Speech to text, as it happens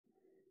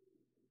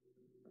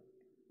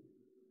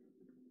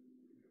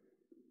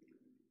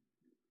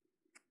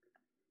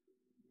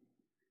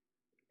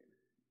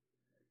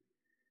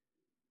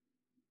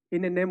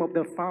In the name of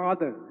the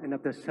Father, and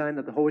of the Son, and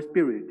of the Holy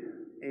Spirit.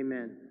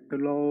 Amen. The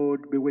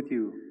Lord be with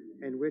you.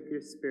 And with your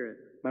spirit.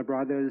 My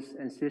brothers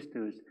and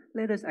sisters,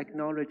 let us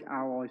acknowledge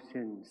our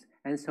sins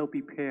and so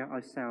prepare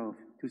ourselves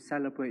to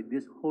celebrate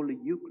this Holy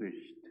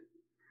Eucharist.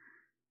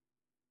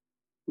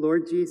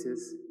 Lord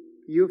Jesus,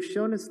 you have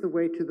shown us the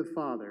way to the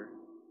Father.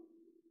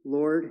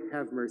 Lord,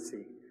 have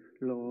mercy.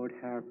 Lord,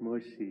 have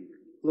mercy.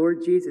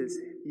 Lord Jesus,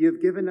 you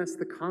have given us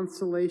the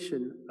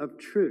consolation of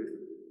truth.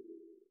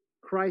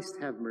 Christ,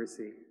 have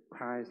mercy.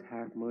 Christ,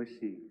 have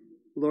mercy.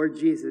 Lord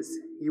Jesus,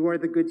 you are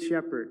the Good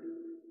Shepherd,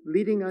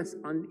 leading us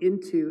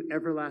into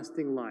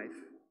everlasting life.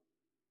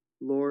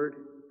 Lord,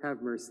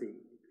 have mercy.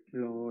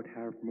 Lord,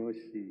 have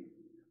mercy.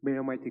 May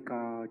Almighty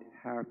God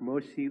have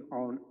mercy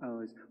on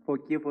us,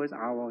 forgive us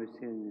our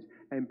sins,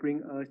 and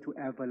bring us to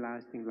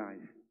everlasting life.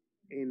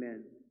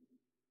 Amen.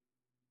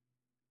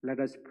 Let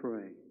us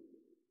pray.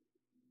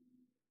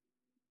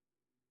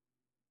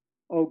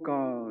 O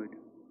God,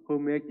 who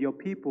make your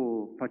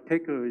people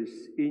partakers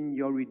in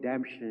your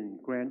redemption,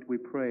 grant, we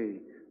pray,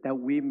 that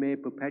we may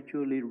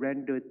perpetually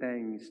render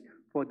thanks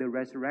for the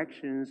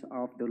resurrections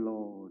of the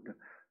Lord,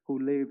 who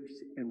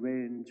lives and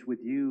reigns with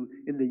you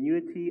in the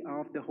unity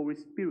of the Holy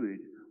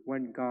Spirit,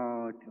 one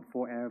God,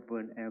 forever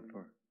and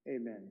ever.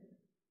 Amen.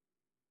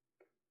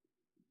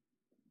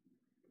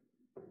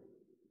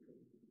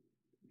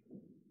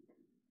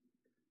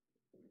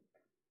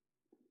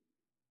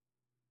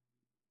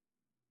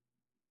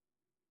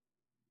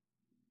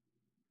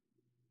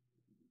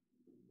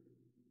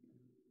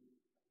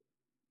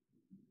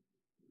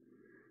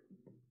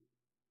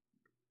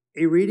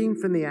 A reading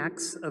from the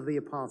Acts of the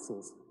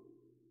Apostles.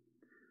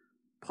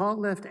 Paul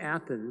left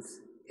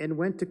Athens and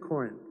went to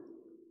Corinth.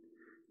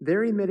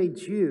 There he met a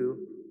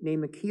Jew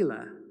named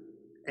Aquila,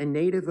 a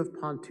native of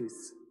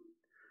Pontus,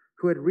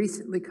 who had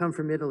recently come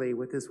from Italy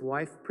with his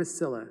wife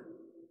Priscilla.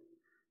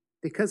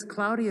 Because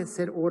Claudius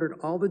had ordered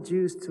all the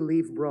Jews to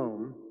leave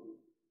Rome,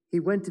 he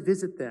went to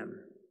visit them,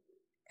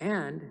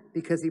 and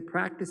because he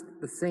practiced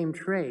the same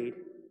trade,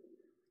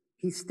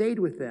 he stayed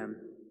with them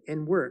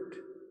and worked,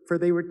 for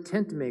they were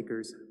tent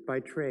makers by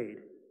trade.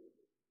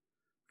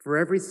 For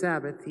every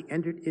Sabbath he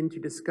entered into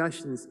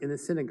discussions in the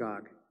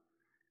synagogue,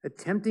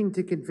 attempting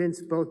to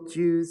convince both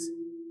Jews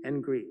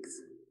and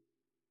Greeks.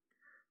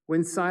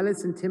 When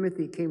Silas and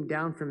Timothy came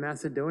down from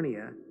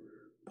Macedonia,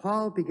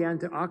 Paul began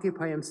to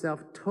occupy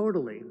himself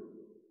totally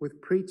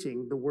with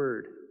preaching the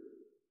word,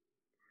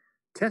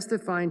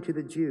 testifying to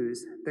the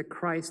Jews that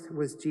Christ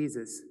was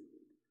Jesus.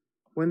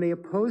 When they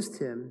opposed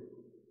him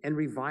and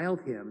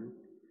reviled him,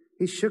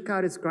 he shook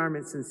out his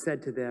garments and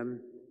said to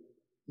them,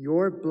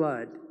 "Your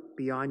blood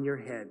be on your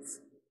heads.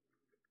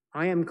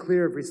 I am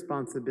clear of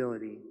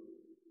responsibility.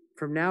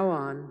 From now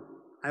on,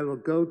 I will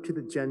go to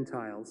the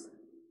Gentiles."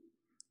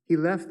 He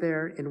left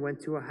there and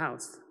went to a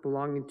house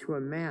belonging to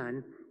a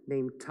man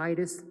named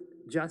Titus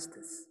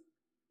Justus,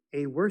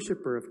 a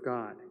worshiper of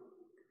God.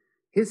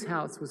 His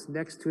house was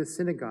next to a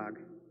synagogue.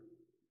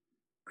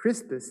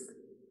 Crispus,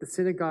 the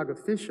synagogue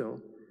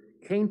official,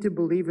 came to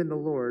believe in the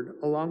Lord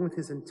along with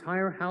his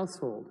entire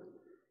household,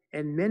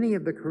 and many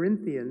of the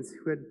Corinthians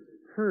who had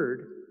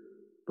heard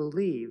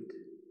believed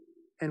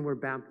and were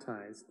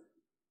baptized.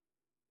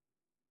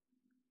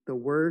 The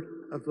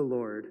word of the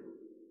Lord.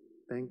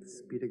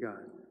 Thanks be to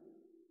God.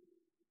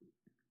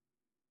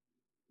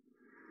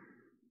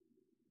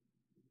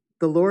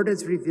 The Lord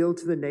has revealed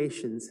to the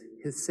nations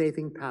his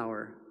saving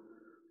power.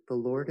 The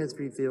Lord has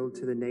revealed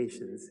to the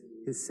nations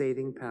his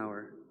saving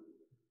power.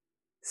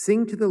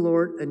 Sing to the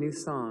Lord a new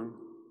song,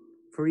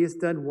 for he has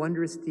done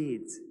wondrous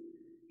deeds.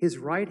 His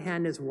right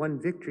hand has won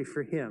victory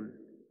for him,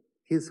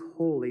 his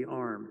holy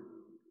arm.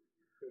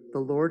 The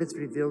Lord has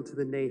revealed to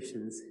the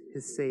nations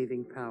his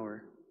saving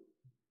power.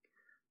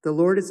 The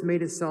Lord has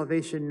made his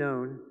salvation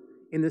known.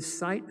 In the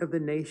sight of the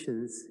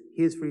nations,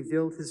 he has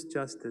revealed his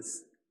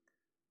justice.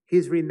 He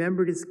has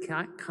remembered his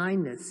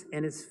kindness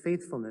and his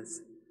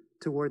faithfulness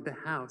toward the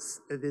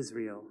house of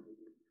Israel.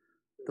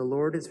 The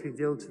Lord has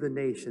revealed to the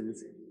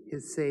nations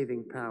his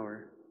saving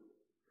power.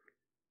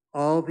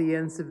 All the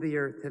ends of the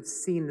earth have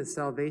seen the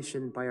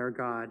salvation by our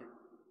God.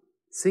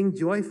 Sing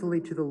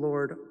joyfully to the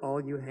Lord, all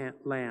you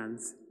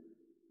lands.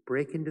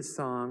 Break into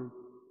song,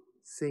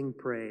 sing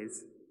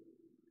praise.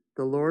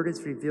 The Lord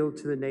has revealed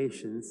to the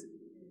nations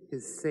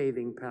his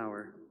saving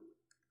power.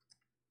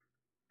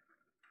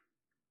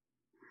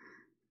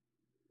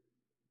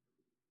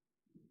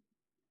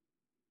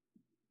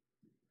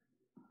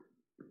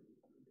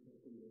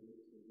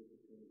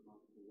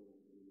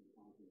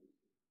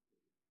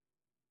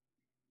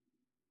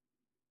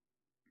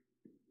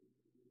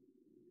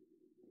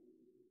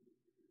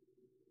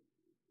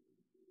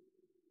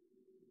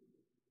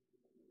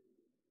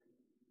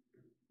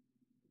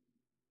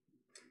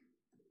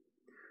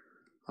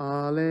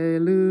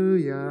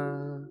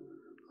 Alleluia,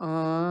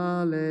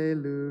 alleluia,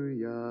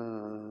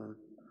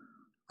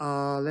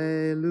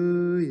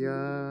 alleluia.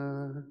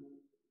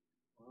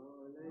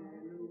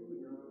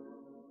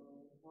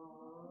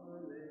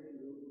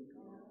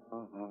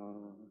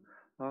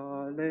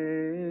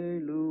 Hallelujah.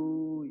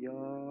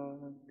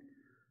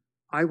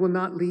 I will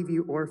not leave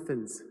you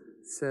orphans,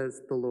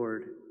 says the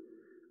Lord.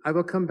 I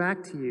will come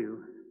back to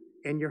you,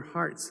 and your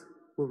hearts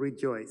will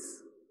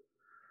rejoice.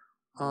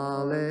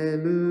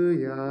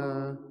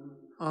 Alleluia,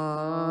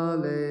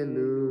 alleluia,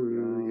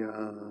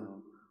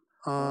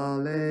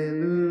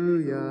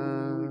 alleluia.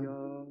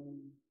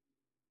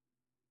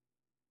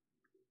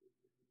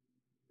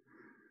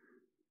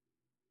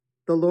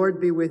 The Lord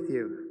be with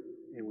you.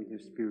 And with your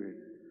spirit.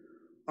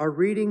 A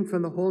reading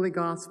from the Holy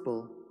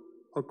Gospel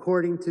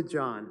according to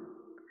John.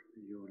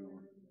 Your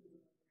Lord.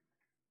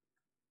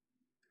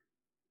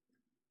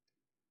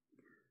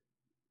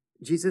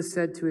 Jesus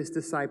said to his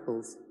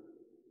disciples,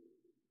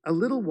 "A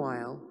little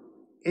while,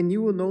 and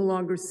you will no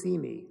longer see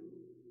me.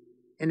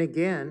 And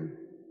again,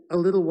 a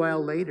little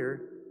while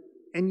later,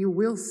 and you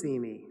will see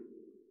me."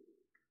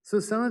 So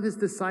some of his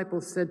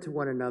disciples said to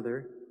one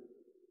another,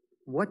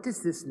 "What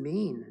does this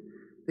mean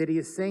that he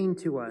is saying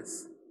to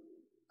us,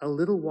 'A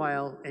little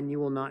while, and you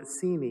will not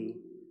see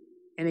me,'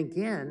 and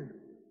again,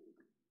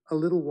 'A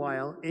little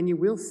while, and you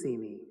will see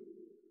me,'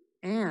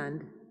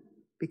 and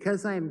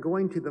 'Because I am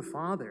going to the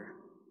Father'?"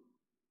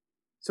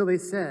 So they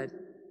said,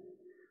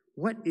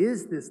 "What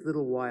is this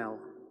little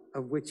while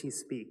of which he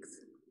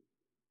speaks?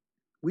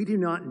 We do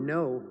not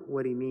know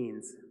what he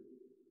means."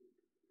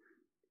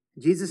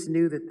 Jesus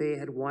knew that they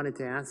had wanted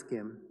to ask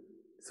him,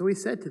 so he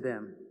said to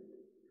them,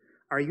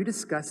 "Are you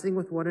discussing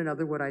with one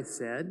another what I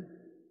said?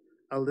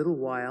 'A little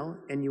while,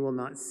 and you will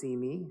not see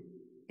me,'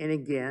 and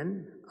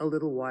again, 'A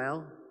little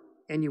while,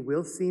 and you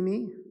will see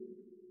me'?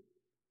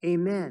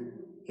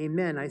 Amen,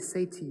 amen, I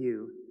say to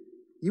you,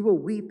 you will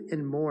weep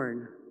and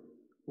mourn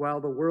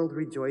while the world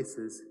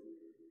rejoices.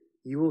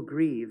 You will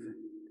grieve,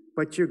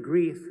 but your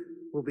grief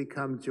will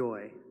become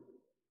joy."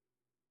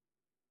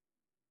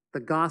 The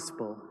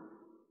Gospel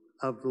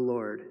of the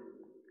Lord.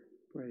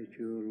 Praise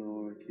you,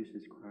 Lord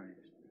Jesus Christ.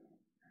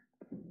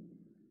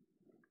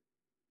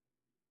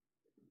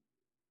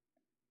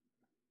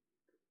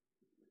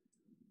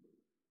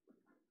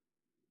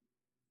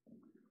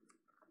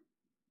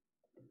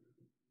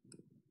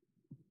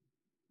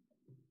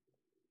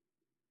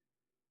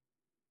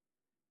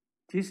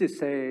 Jesus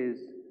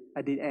says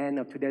at the end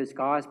of today's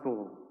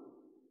gospel,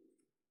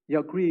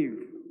 your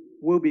grief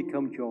will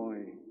become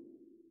joy.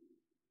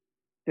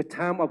 The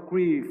time of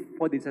grief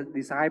for the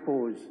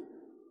disciples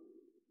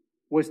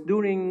was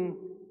during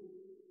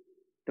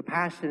the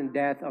passion and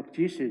death of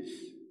Jesus,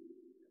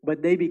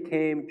 but they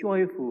became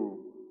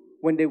joyful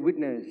when they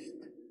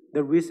witnessed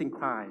the risen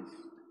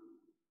Christ.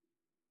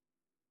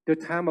 The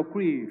time of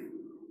grief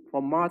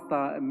for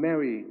Martha and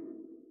Mary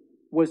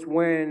was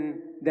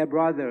when their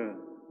brother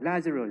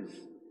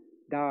Lazarus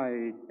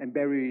died and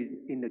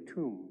buried in the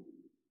tomb.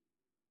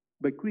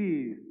 But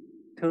grief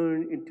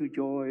turned into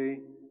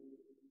joy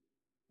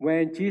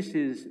when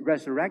Jesus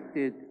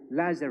resurrected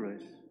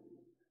Lazarus.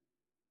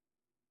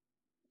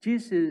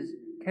 Jesus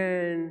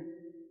can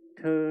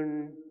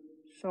turn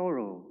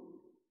sorrow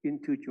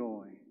into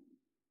joy.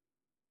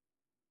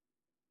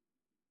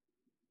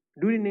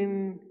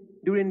 During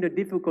the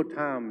difficult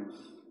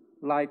times,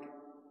 like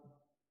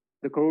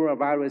the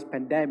coronavirus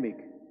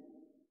pandemic,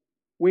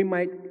 we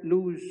might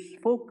lose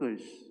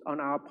focus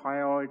on our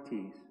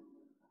priorities,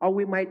 or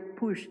we might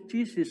push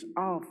Jesus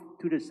off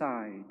to the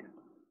side.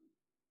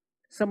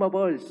 Some of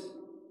us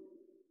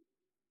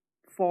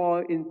fall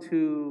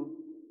into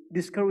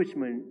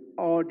discouragement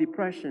or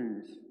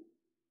depressions,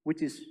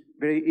 which is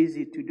very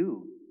easy to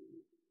do.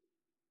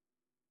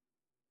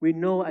 We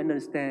know and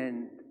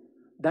understand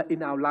that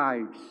in our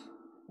lives,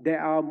 there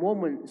are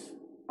moments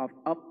of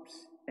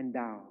ups and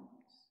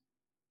downs.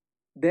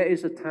 There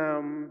is a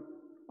time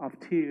of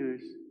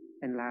tears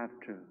and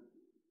laughter,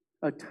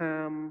 a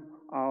time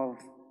of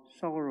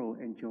sorrow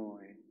and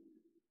joy,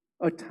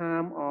 a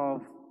time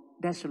of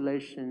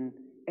desolation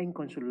and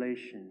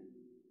consolation.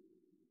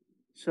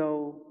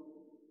 So,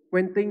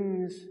 when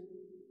things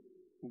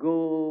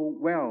go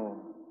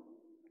well,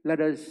 let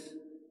us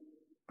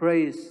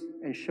praise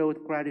and show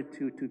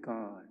gratitude to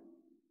God.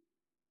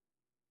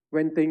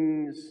 When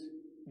things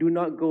do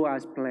not go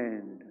as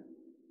planned,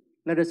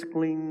 let us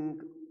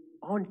cling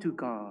on to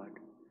God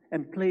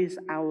and place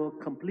our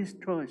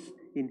complete trust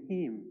in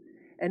Him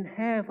and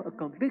have a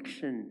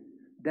conviction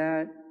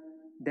that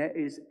there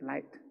is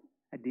light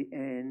at the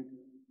end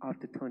of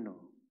the tunnel.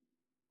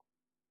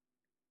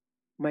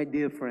 My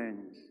dear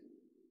friends,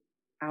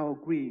 our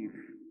grief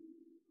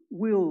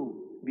will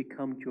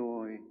become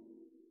joy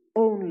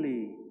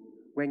only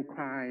when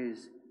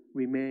Christ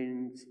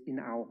remains in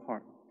our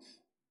hearts.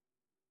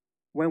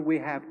 When we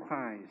have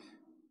Christ,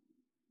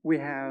 we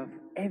have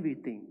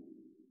everything.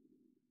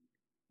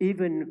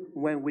 Even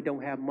when we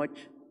don't have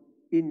much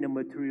in the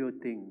material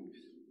things.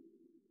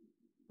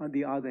 On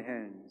the other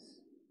hand,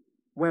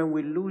 when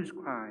we lose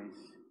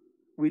Christ,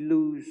 we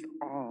lose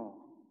all,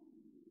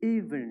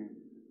 even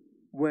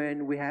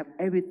when we have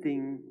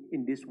everything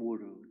in this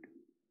world.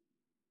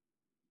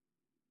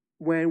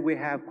 When we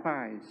have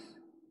Christ,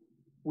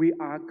 we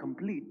are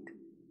complete,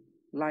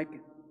 like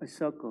a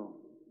circle.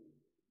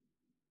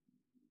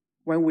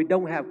 When we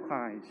don't have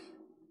Christ,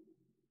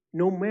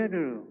 no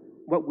matter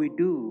what we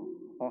do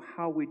or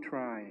how we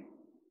try,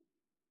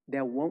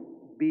 there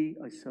won't be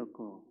a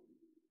circle.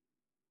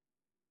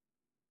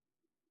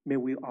 May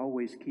we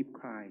always keep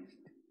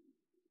Christ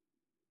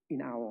in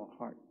our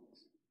hearts.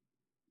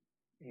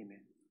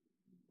 Amen.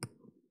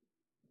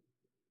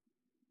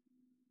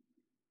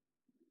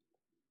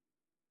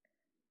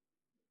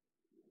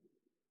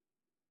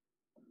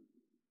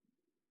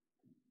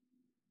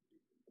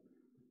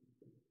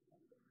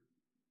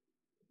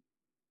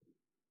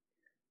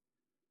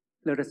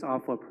 Let us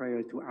offer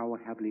prayer to our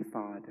Heavenly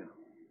Father.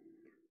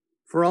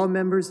 For all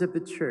members of the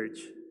Church,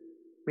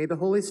 may the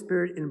Holy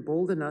Spirit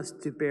embolden us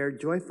to bear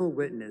joyful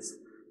witness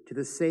to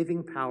the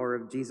saving power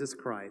of Jesus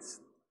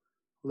Christ.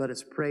 Let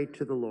us pray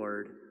to the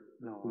Lord.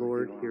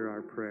 Lord, hear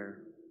our prayer.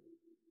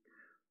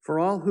 For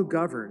all who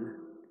govern,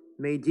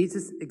 may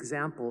Jesus'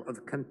 example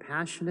of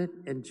compassionate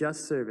and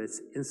just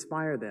service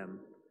inspire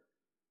them.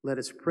 Let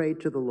us pray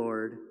to the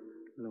Lord.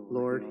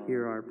 Lord,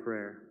 hear our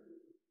prayer.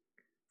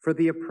 For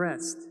the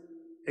oppressed,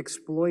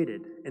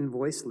 exploited, and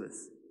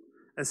voiceless,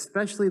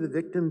 especially the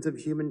victims of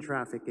human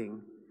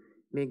trafficking,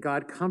 may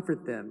God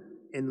comfort them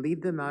and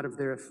lead them out of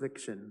their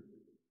affliction.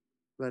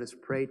 Let us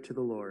pray to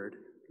the Lord.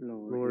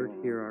 Lord,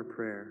 hear our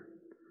prayer.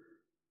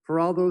 For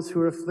all those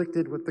who are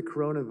afflicted with the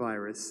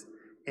coronavirus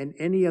and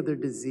any other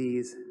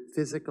disease,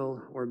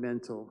 physical or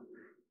mental,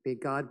 may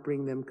God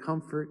bring them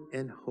comfort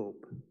and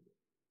hope.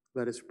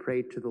 Let us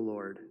pray to the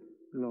Lord.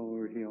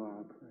 Lord, hear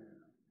our prayer.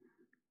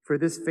 For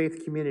this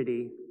faith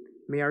community,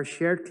 may our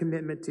shared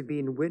commitment to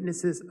being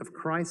witnesses of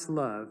Christ's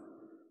love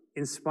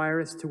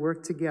inspire us to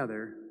work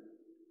together,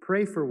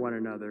 pray for one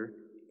another,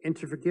 and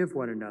to forgive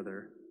one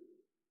another.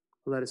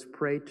 Let us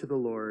pray to the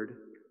Lord.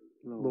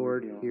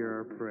 Lord, hear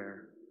our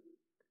prayer.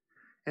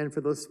 And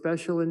for those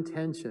special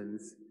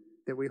intentions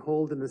that we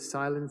hold in the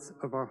silence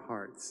of our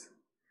hearts,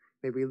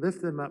 may we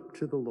lift them up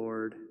to the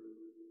Lord.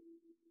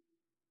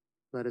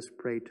 Let us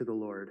pray to the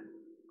Lord.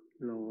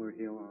 Lord,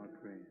 hear our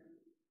prayer.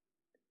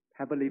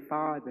 Heavenly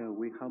Father,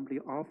 we humbly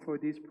offer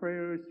these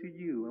prayers to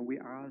you, and we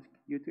ask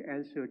you to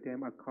answer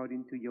them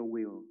according to your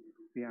will.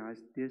 We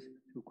ask this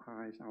through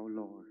Christ our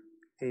Lord.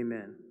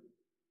 Amen.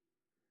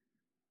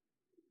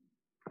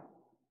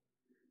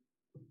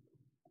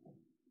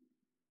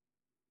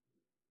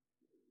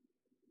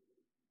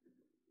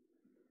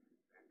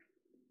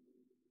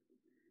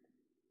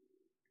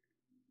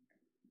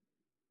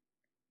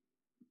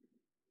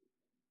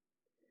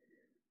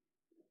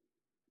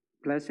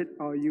 Blessed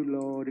are you,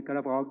 Lord, God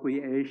of all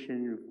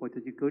creation, for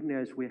the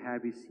goodness we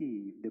have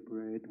received, the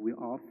bread we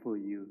offer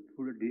you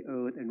through the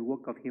earth and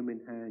work of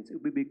human hands.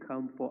 It will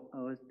become for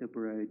us the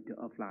bread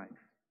of life.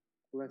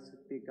 Blessed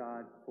be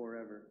God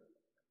forever.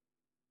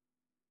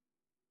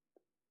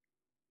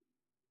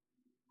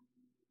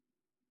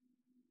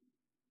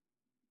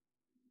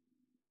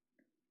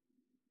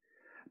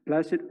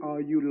 Blessed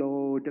are you,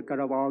 Lord, God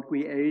of all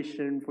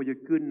creation, for your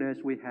goodness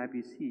we have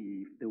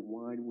received, the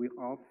wine we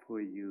offer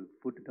you,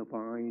 fruit of the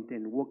vine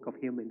and work of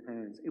human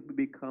hands. It will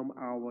become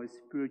our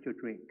spiritual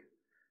drink.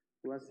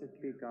 Blessed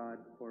be God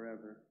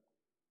forever.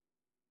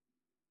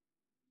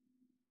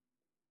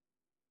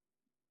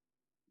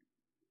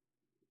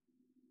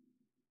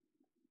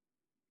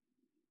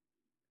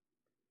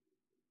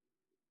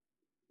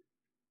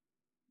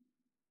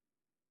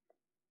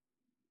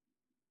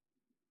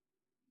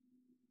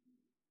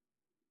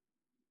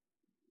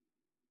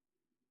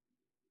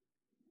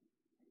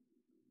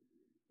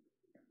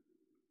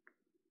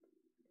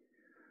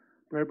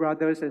 My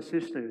brothers and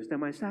sisters, that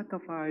my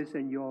sacrifice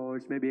and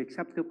yours may be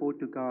acceptable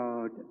to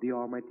God, the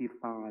Almighty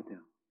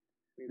Father.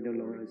 May the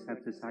Lord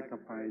accept the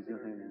sacrifice of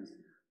your hands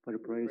for the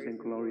praise and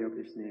glory of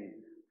his name,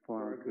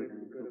 for our good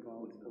and good of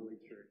all his holy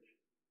church.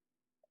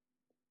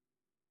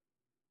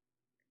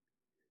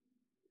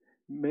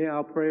 May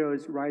our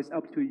prayers rise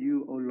up to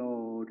you, O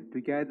Lord,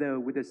 together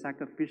with the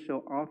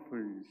sacrificial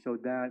offering, so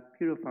that,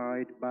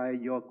 purified by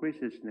your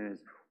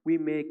graciousness, we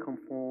may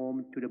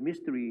conform to the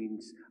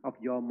mysteries of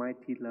your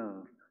mighty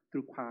love,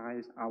 through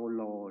Christ our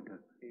Lord.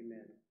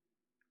 Amen.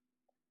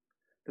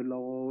 The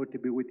Lord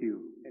be with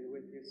you. And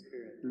with your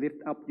spirit. Lift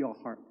up your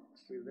hearts.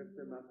 We lift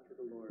them up to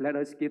the Lord. Let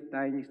us give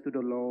thanks to the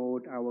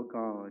Lord our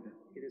God.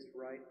 It is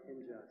right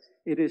and just.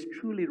 It is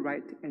truly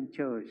right and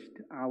just,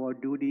 our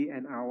duty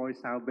and our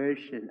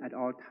salvation at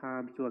all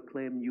times to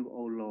acclaim you,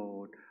 O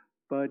Lord.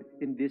 But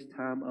in this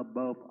time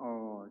above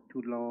all,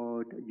 to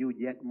laud you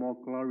yet more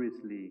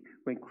gloriously,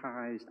 when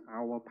Christ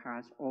our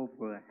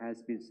Passover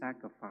has been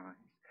sacrificed.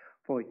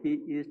 For he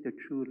is the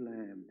true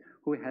Lamb,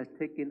 who has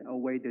taken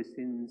away the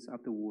sins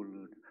of the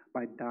world.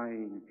 By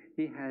dying,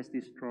 he has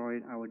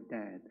destroyed our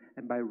death,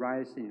 and by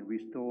rising,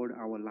 restored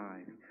our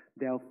life.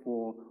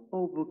 Therefore,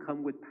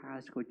 overcome with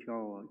paschal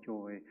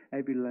joy,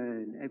 every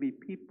land, every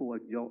people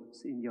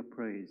exalts in your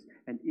praise,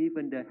 and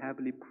even the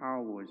heavenly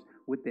powers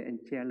with the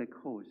angelic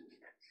hosts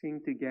sing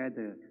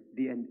together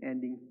the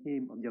unending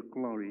hymn of your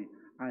glory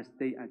as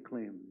they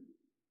acclaim.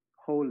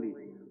 Holy,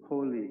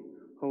 holy,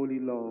 holy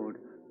Lord,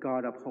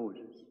 God of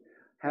hosts.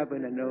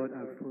 Heaven and earth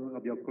are full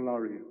of your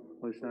glory.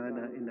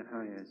 Hosanna in the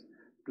highest.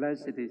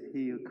 Blessed is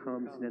he who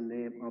comes in the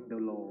name of the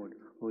Lord.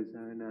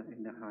 Hosanna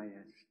in the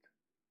highest.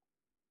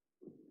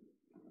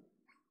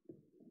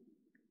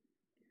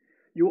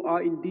 You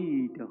are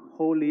indeed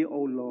holy,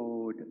 O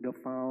Lord, the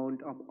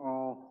fount of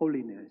all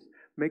holiness.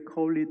 Make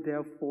holy,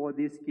 therefore,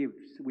 these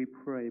gifts, we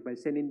pray, by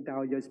sending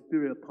down your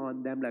Spirit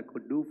upon them like a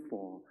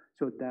dewfall,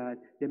 so that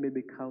they may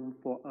become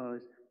for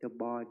us the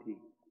body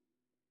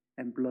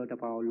and blood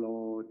of our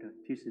Lord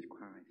Jesus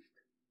Christ.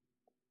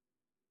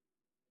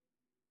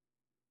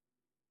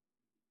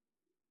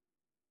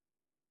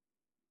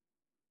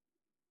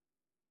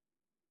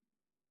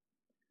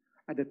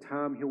 At the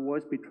time he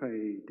was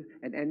betrayed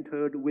and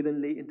entered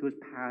willingly into his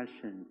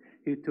passion,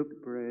 he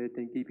took bread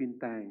and giving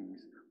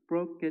thanks,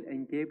 broke it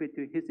and gave it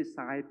to his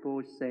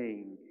disciples,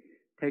 saying,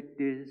 "Take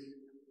this,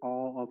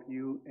 all of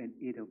you, and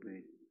eat of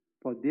it,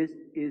 for this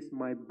is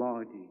my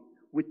body,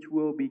 which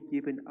will be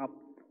given up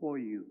for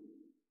you."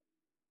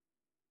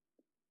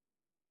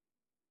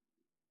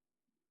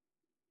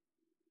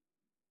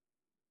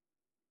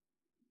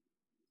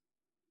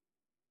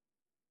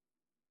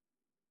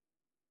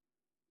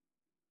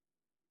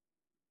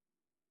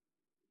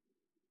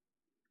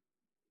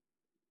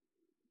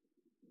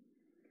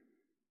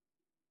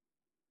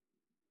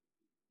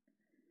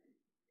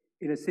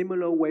 In a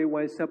similar way,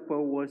 when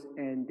supper was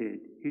ended,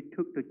 he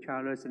took the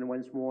chalice and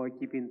once more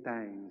giving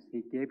thanks,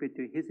 he gave it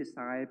to his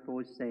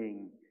disciples,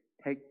 saying,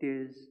 "Take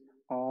this,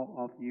 all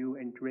of you,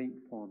 and drink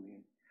from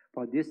it.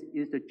 For this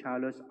is the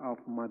chalice of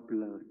my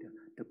blood,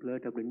 the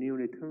blood of the new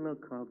and eternal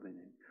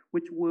covenant,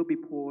 which will be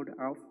poured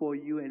out for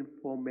you and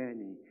for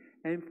many,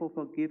 and for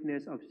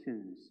forgiveness of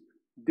sins.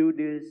 Do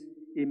this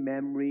in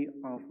memory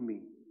of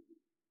me."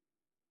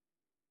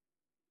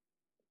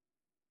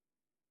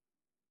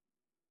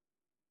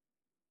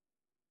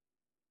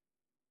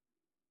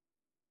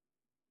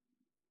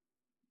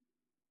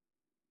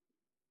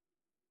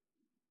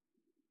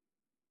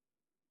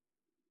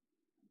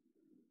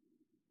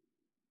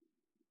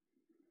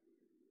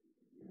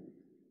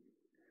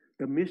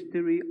 The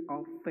mystery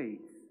of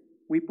faith.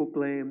 We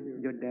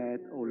proclaim your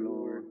death, O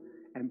Lord,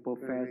 and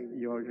profess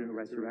your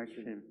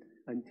resurrection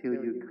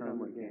until you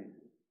come again.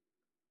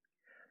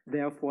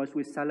 Therefore, as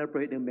we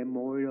celebrate the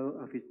memorial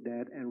of his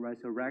death and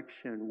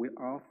resurrection, we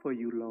offer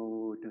you,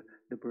 Lord,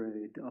 the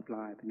bread of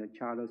life and the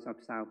chalice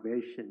of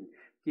salvation,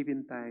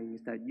 giving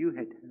thanks that you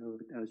had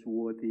held us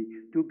worthy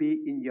to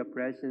be in your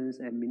presence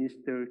and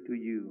minister to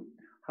you.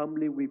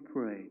 Humbly we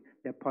pray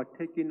that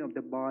partaking of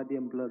the body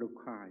and blood of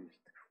Christ,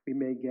 we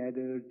may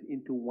gather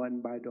into one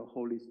by the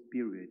Holy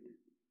Spirit.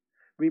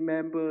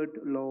 Remember,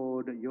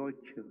 Lord, your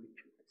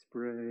church,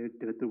 spread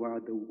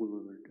throughout the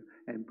world,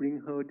 and bring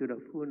her to the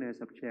fullness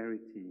of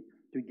charity,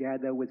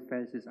 together with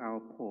Francis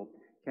our Pope,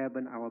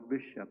 Kevin our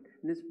Bishop,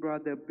 and his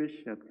brother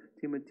Bishop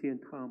Timothy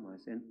and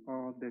Thomas, and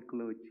all the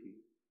clergy.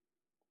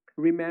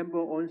 Remember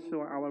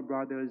also our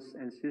brothers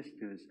and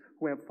sisters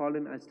who have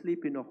fallen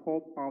asleep in the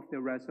hope of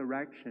the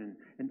resurrection,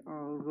 and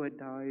all who have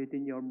died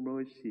in your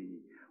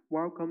mercy.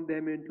 Welcome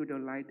them into the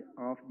light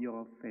of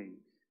your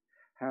face.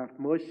 Have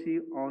mercy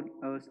on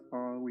us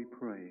all, we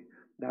pray,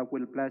 that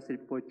with Blessed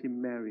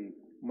Virgin Mary,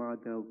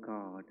 Mother of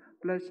God,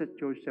 Blessed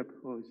Joseph,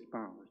 her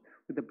spouse,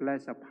 with the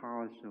blessed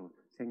Apostle,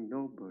 Saint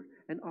Norbert,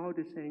 and all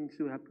the saints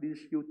who have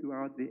pleased you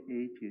throughout the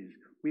ages,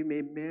 we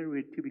may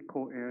merit to be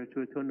co-heirs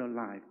to eternal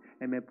life,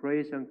 and may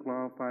praise and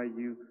glorify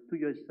you through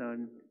your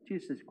Son,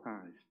 Jesus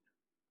Christ.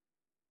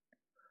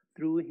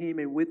 Through him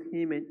and with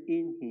him and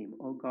in him,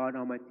 O God,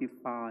 Almighty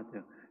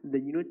Father, in the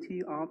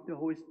unity of the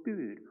Holy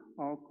Spirit,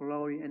 all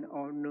glory and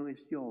honor is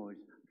yours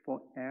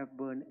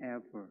forever and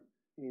ever.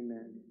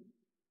 Amen.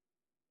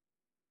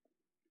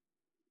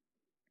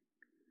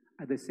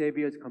 At the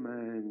Savior's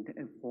command,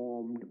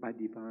 informed by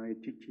divine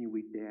teaching,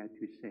 we dare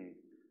to say,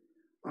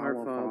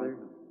 Our Father,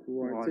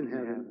 who art in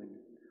heaven,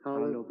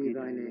 hallowed be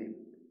thy name.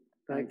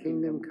 Thy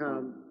kingdom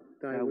come,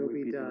 thy will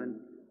be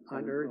done,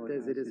 on earth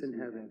as it is in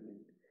heaven.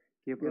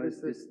 Give us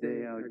this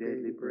day our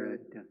daily bread,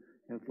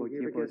 and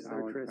forgive us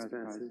our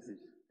trespasses,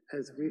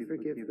 as we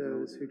forgive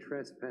those who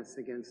trespass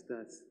against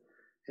us.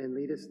 And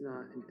lead us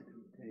not into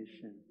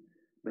temptation,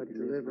 but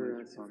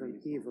deliver us from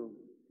evil.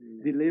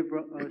 Amen. Deliver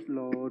us,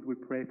 Lord, we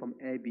pray, from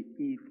every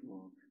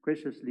evil.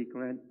 Graciously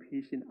grant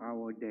peace in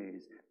our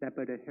days, that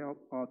by the help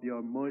of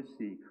your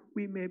mercy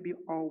we may be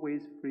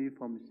always free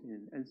from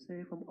sin and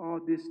safe from all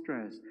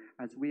distress,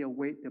 as we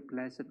await the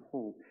blessed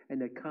hope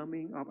and the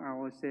coming of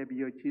our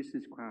Savior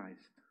Jesus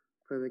Christ.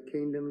 For the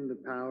kingdom, the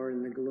power,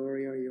 and the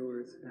glory are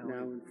yours,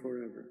 now and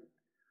forever.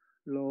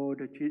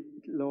 Lord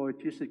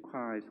Jesus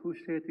Christ, who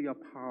said to your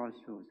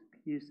apostles,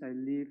 "Peace I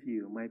leave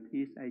you, my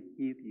peace I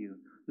give you,"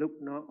 look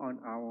not on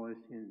our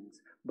sins,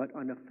 but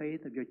on the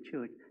faith of your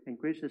church, and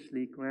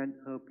graciously grant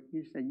her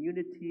peace and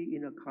unity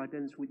in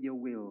accordance with your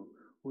will,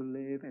 who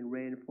live and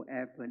reign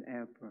forever and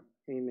ever.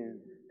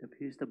 Amen. The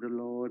peace of the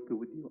Lord be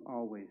with you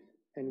always.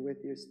 And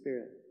with your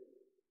spirit.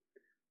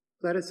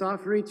 Let us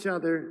offer each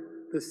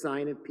other the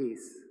sign of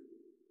peace.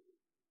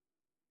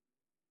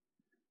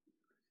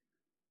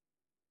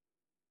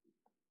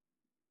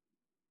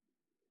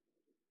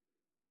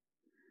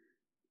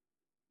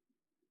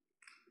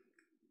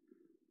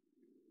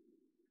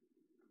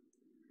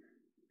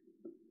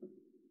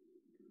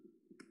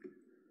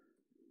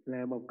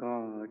 Lamb of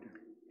God,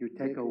 you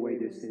take away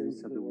the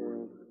sins of the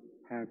world.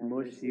 Have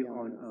mercy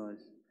on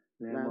us.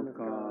 Lamb of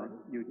God,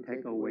 you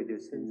take away the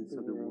sins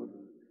of the world.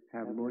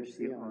 Have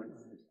mercy on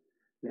us.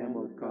 Lamb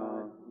of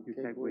God, you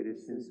take away the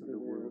sins of the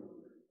world.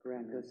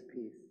 Grant us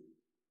peace.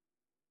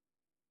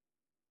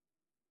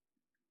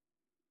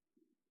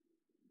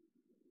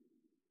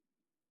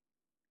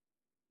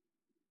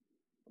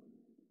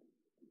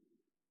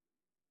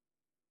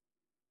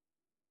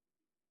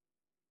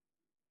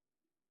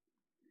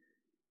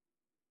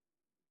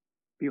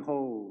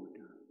 Behold,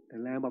 the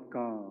Lamb of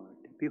God.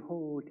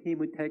 Behold, him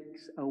who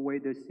takes away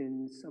the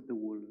sins of the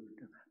world.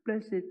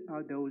 Blessed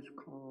are those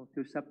called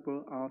to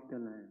supper of the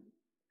Lamb.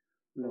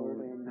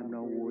 Lord, I am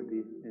not worthy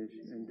as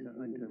you enter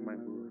under my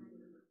roof,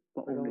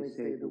 but only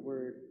say the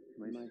word,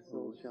 my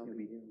soul shall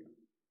be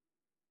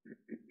healed.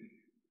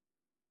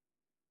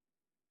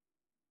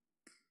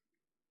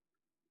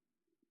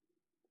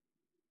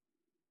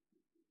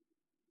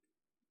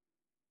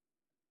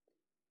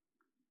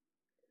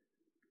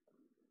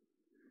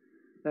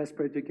 Let's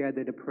pray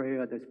together the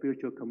prayer of the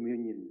spiritual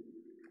communion.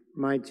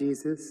 My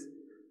Jesus,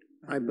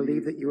 I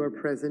believe that you are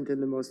present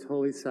in the most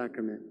holy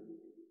sacrament.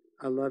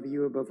 I love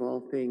you above all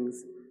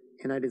things,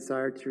 and I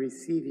desire to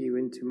receive you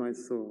into my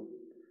soul.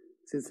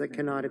 Since I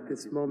cannot at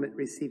this moment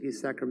receive you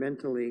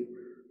sacramentally,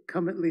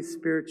 come at least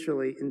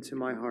spiritually into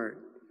my heart.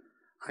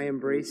 I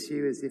embrace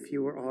you as if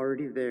you were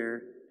already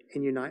there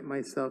and unite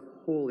myself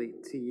wholly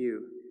to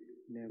you.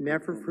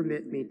 Never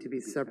permit me to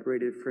be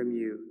separated from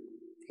you.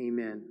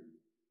 Amen.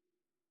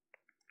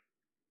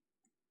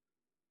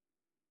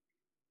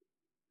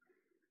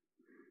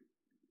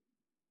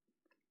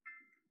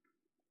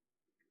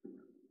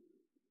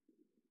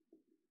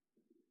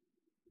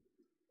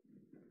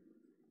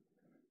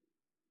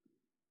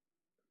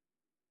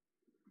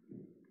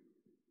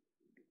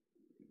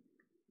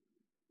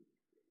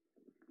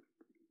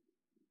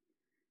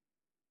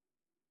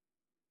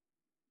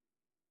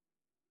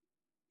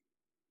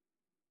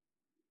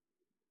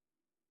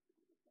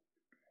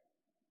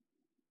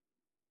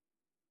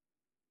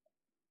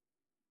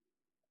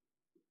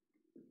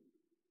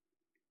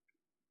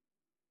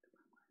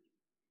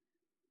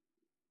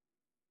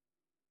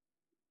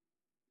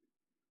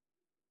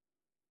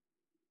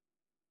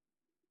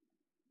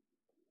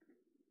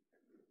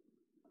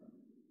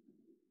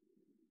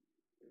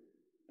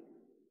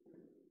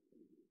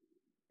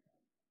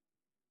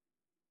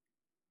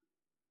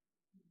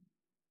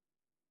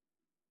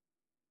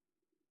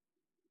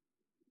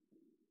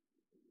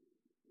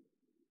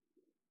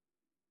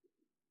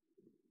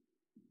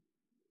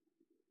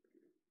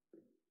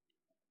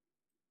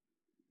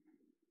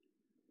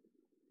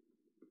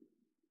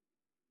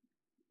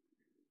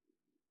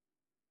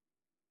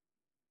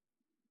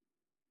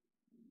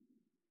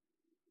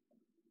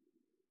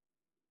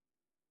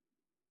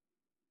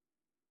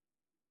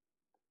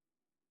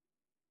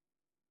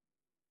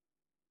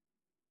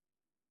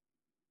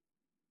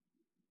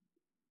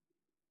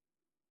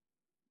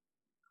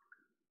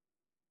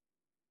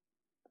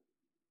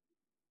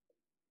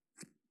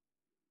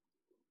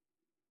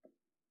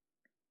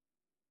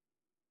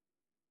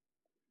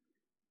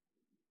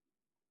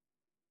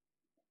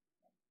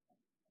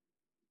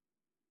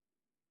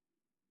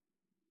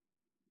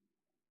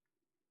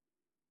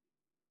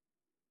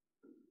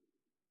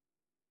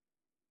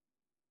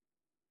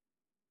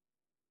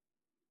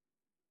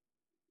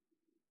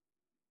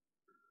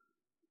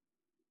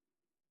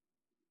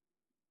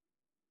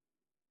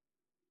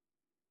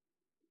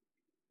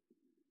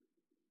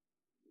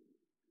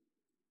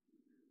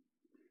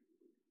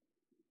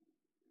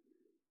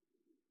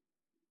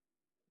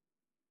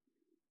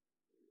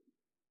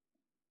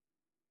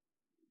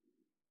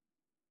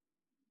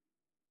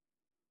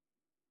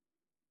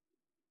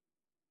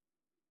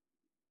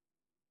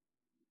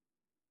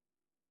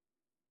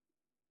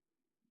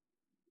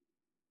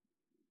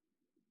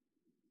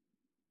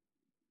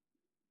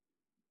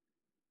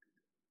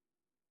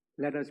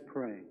 Let us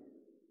pray.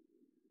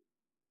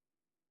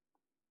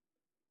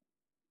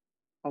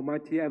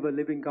 Almighty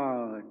ever-living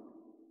God,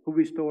 who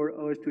restored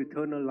us to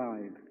eternal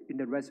life in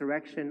the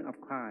resurrection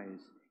of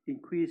Christ,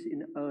 increase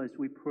in us,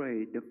 we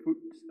pray, the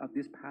fruits of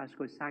this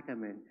Paschal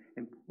sacrament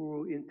and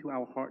pour into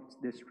our hearts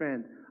the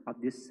strength of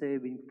this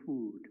saving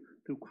food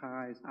through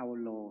Christ our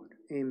Lord.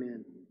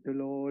 Amen. The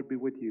Lord be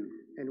with you.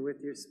 And with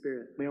your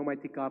spirit. May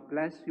Almighty God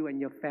bless you and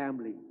your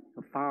family,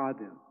 the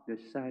Father, the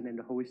Son, and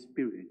the Holy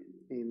Spirit.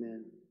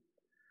 Amen.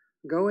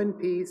 Go in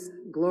peace,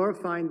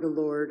 glorifying the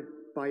Lord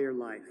by your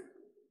life.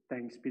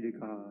 Thanks be to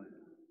God.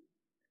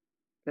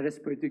 Let us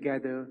pray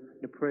together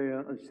the prayer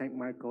of Saint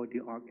Michael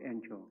the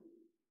Archangel.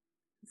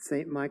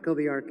 Saint Michael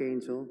the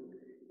Archangel,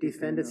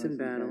 defend us in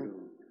battle,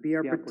 be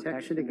our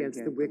protection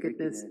against the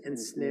wickedness and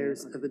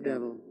snares of the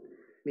devil.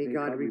 May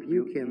God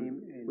rebuke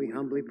him, we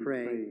humbly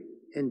pray.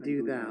 And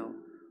do thou,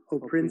 O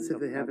Prince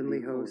of the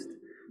heavenly host,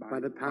 by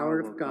the power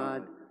of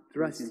God,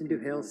 thrust into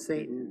hell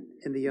Satan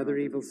and the other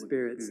evil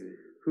spirits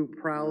who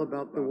prowl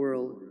about the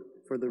world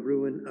for the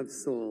ruin of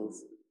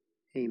souls.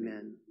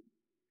 Amen.